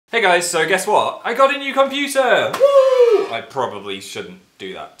Hey guys, so guess what? I got a new computer! Woo! I probably shouldn't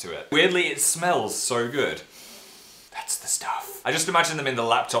do that to it. Weirdly, it smells so good. That's the stuff. I just imagine them in the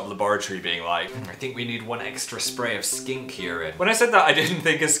laptop laboratory being like, I think we need one extra spray of skink here in. When I said that, I didn't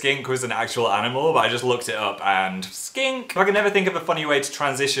think a skink was an actual animal, but I just looked it up and skink. If I can never think of a funny way to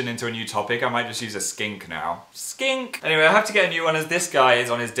transition into a new topic, I might just use a skink now. Skink! Anyway, I have to get a new one as this guy is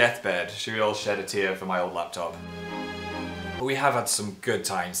on his deathbed. Should we all shed a tear for my old laptop? But we have had some good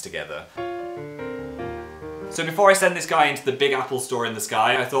times together. So before I send this guy into the Big Apple store in the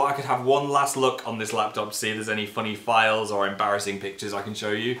sky, I thought I could have one last look on this laptop to see if there's any funny files or embarrassing pictures I can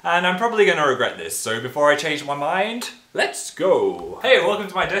show you. And I'm probably gonna regret this, so before I change my mind, let's go! Hey, welcome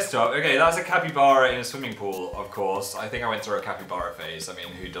to my desktop. Okay, that's a capybara in a swimming pool, of course. I think I went through a capybara phase. I mean,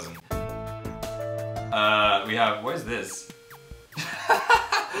 who doesn't? We have, what is this?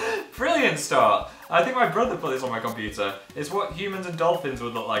 Brilliant start! I think my brother put this on my computer. It's what humans and dolphins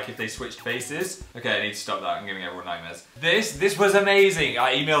would look like if they switched faces. Okay, I need to stop that. I'm giving everyone nightmares. This was amazing.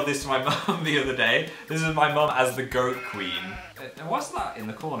 I emailed this to my mum the other day. This is my mum as the goat queen. And what's that in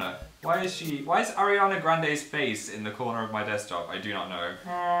the corner? Why is Ariana Grande's face in the corner of my desktop? I do not know.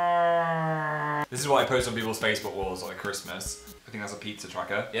 This is what I post on people's Facebook walls at Christmas. I think that's a pizza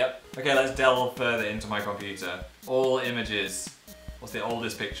tracker. Yep. Okay, let's delve further into my computer. All images. What's the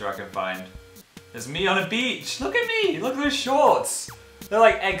oldest picture I can find? There's me on a beach. Look at me. Look at those shorts. They're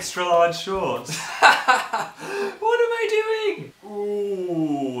like extra large shorts. What am I doing?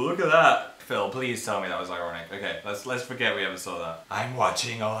 Ooh, look at that. Phil, please tell me that was ironic. Okay, let's forget we ever saw that. I'm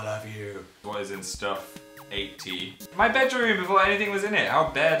watching all of you. What is in stuff 80? My bedroom before anything was in it. How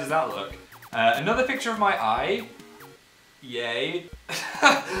bare does that look? Another picture of my eye. Yay.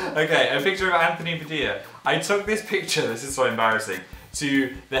 Okay, a picture of Anthony Padilla. I took this picture, this is so embarrassing,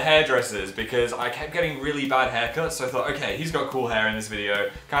 to the hairdressers because I kept getting really bad haircuts, so I thought, okay, he's got cool hair in this video,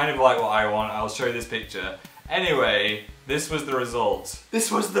 kind of like what I want, I'll show this picture. Anyway, this was the result.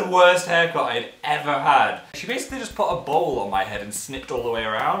 This was the worst haircut I'd ever had. She basically just put a bowl on my head and snipped all the way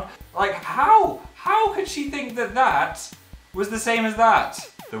around. Like, how? How could she think that that was the same as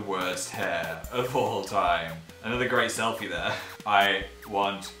that? The worst hair of all time. Another great selfie there. I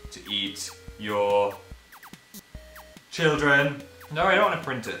want to eat your children. No, I don't want to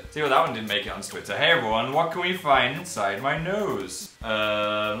print it. See, well, that one didn't make it on Twitter. Hey everyone, what can we find inside my nose?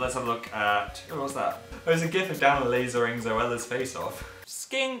 Let's have a look at, oh, what's that? Oh, there's a gif of Dan lasering Zoella's face off.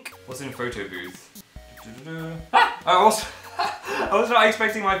 Skink! What's in photo booth? Ah! I was not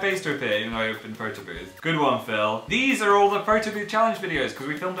expecting my face to appear even though I opened photo booth. Good one, Phil. These are all the photo booth challenge videos because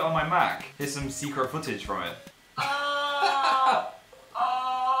we filmed it on my Mac. Here's some secret footage from it.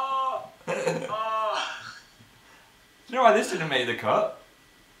 Do you know why this didn't make the cut?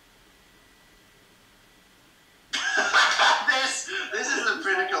 This is the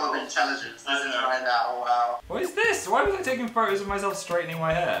pinnacle of intelligence. This is right now. Wow. What is this? Why was I taking photos of myself straightening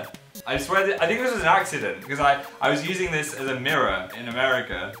my hair? I swear that, I think this was an accident because I was using this as a mirror in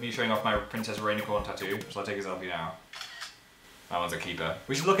America. Me showing off my Princess Rainicorn tattoo. Shall I take a selfie now? That one's a keeper.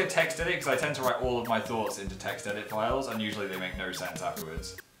 We should look at text edit because I tend to write all of my thoughts into text edit files and usually they make no sense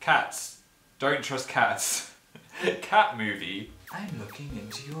afterwards. Cats. Don't trust cats. Cat movie. I'm looking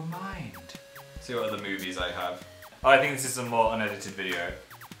into your mind. See what other movies I have. Oh, I think this is some more unedited video.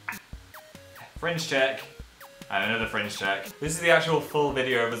 Fringe check. And another fringe check. This is the actual full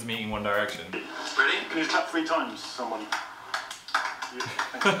video of us meeting One Direction. Ready? Can you tap 3 times, someone?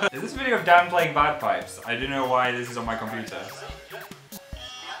 Is this video of Dan playing bagpipes? I don't know why this is on my computer.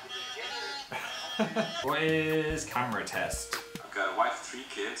 What is camera test? I've got a wife, 3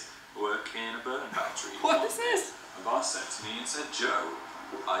 kids, work in a burn factory. What is this? My boss said to me and said, Joe,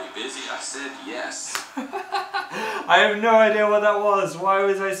 are you busy? I said, yes. I have no idea what that was. Why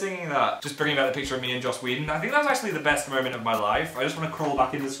was I singing that? Just bringing back the picture of me and Joss Whedon. I think that was actually the best moment of my life. I just want to crawl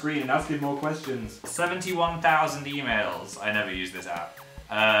back in the screen and ask him more questions. 71,000 emails. I never use this app.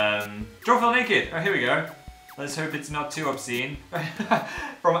 Draw Phil naked. Oh, here we go. Let's hope it's not too obscene.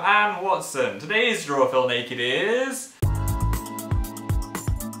 From Anne Watson. Today's Draw Phil Naked is...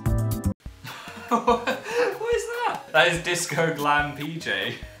 What is that? That is Disco Glam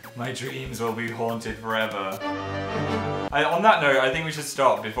PJ. My dreams will be haunted forever. On that note, I think we should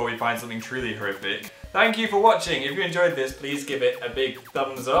stop before we find something truly horrific. Thank you for watching. If you enjoyed this, please give it a big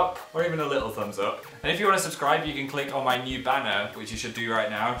thumbs up, or even a little thumbs up. And if you want to subscribe, you can click on my new banner, which you should do right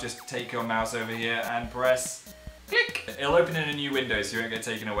now. Just take your mouse over here and press click. It'll open in a new window so you won't get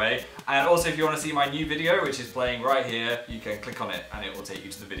taken away. And also if you want to see my new video, which is playing right here, you can click on it and it will take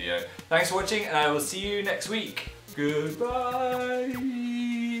you to the video. Thanks for watching and I will see you next week. Goodbye.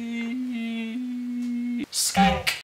 SKINK.